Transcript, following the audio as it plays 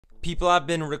People have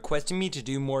been requesting me to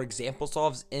do more example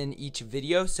solves in each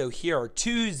video, so here are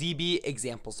 2 ZB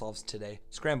example solves today.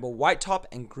 Scramble white top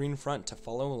and green front to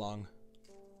follow along.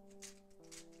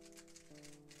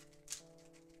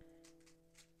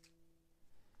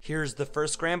 Here's the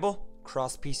first scramble.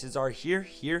 Cross pieces are here,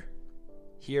 here,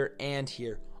 here, and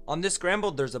here. On this scramble,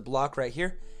 there's a block right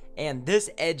here, and this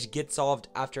edge gets solved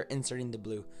after inserting the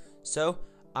blue. So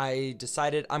I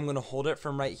decided I'm going to hold it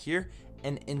from right here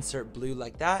and insert blue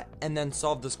like that, and then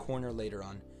solve this corner later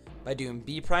on. By doing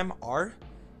B prime R,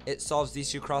 it solves these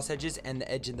 2 cross edges and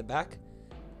the edge in the back,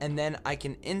 and then I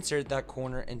can insert that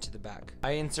corner into the back.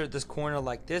 I insert this corner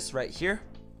like this right here,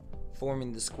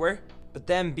 forming the square. But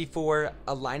then before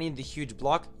aligning the huge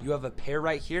block, you have a pair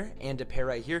right here and a pair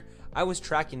right here. I was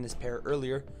tracking this pair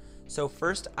earlier, so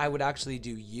first I would actually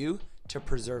do U to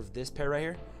preserve this pair right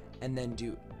here, and then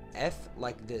do F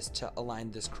like this to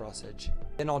align this cross edge.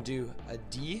 Then I'll do a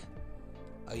D,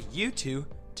 a U2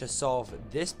 to solve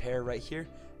this pair right here,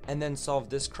 and then solve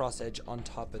this cross edge on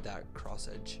top of that cross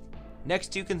edge.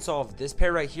 Next you can solve this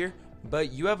pair right here,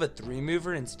 but you have a 3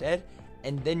 mover instead,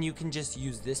 and then you can just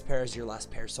use this pair as your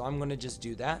last pair. So I'm going to just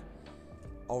do that.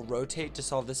 I'll rotate to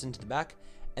solve this into the back,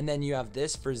 and then you have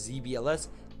this for ZBLS.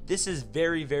 This is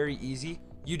very, very easy.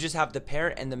 You just have the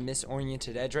pair and the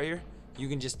misoriented edge right here. You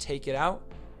can just take it out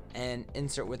and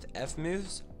insert with F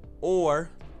moves, or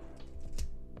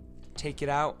take it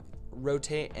out,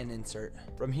 rotate, and insert.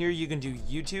 From here you can do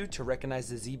U2 to recognize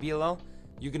the ZBLL.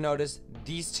 You can notice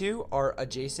these 2 are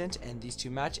adjacent and these 2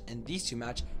 match and these 2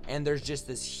 match, and there's just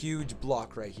this huge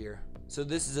block right here. So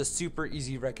this is a super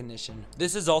easy recognition.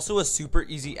 This is also a super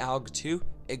easy alg too.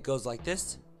 It goes like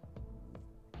this.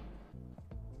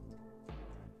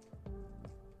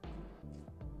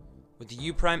 With the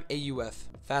U prime AUF.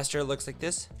 Faster it looks like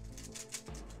this.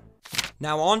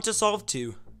 Now on to solve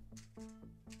 2.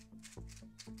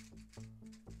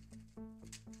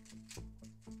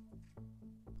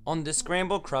 On this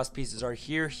scramble, cross pieces are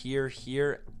here, here,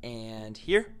 here, and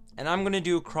here. And I'm going to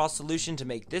do a cross solution to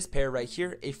make this pair right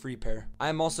here a free pair.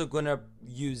 I'm also going to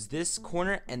use this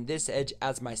corner and this edge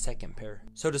as my second pair.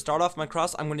 So to start off my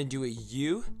cross, I'm going to do a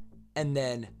U and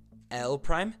then L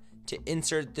prime to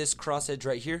insert this cross edge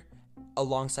right here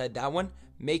alongside that one,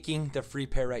 making the free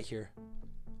pair right here.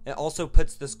 It also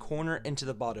puts this corner into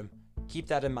the bottom. Keep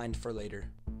that in mind for later.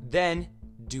 Then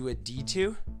do a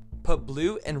D2. Put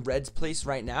blue in red's place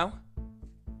right now,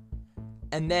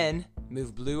 and then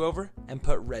move blue over and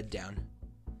put red down.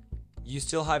 You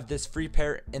still have this free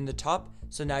pair in the top,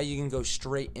 so now you can go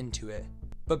straight into it.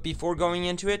 But before going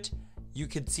into it, you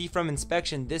could see from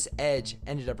inspection this edge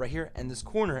ended up right here and this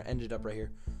corner ended up right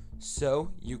here. So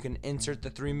you can insert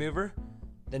the 3 mover,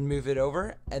 then move it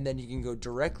over, and then you can go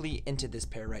directly into this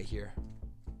pair right here.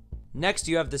 Next,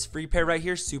 you have this free pair right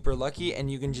here, super lucky,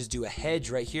 and you can just do a hedge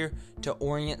right here to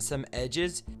orient some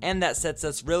edges, and that sets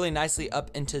us really nicely up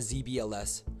into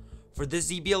ZBLS. For this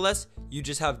ZBLS, you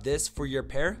just have this for your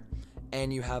pair,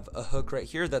 and you have a hook right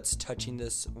here that's touching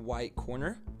this white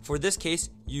corner. For this case,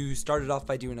 you started off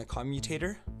by doing a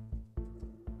commutator,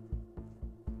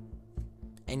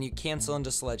 and you cancel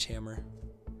into sledgehammer.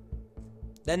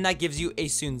 Then that gives you a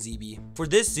Soon ZB. For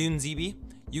this Soon ZB,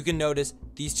 you can notice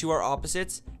these 2 are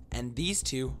opposites, and these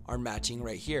 2 are matching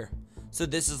right here. So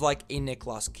this is like a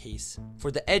Nick-Loss case. For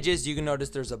the edges, you can notice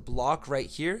there's a block right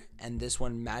here, and this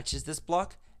one matches this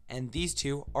block, and these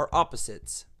 2 are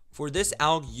opposites. For this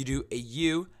alg, you do a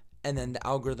U, and then the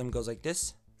algorithm goes like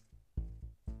this.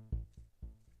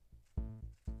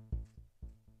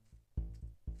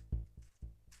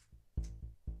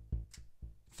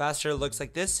 Faster it looks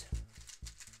like this.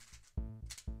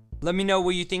 Let me know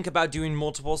what you think about doing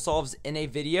multiple solves in a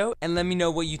video, and let me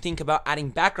know what you think about adding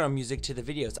background music to the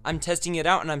videos. I'm testing it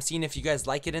out and I'm seeing if you guys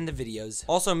like it in the videos.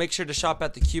 Also, make sure to shop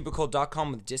at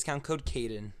thecubicle.com with discount code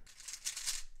Caden.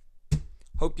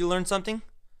 Hope you learned something.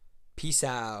 Peace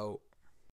out.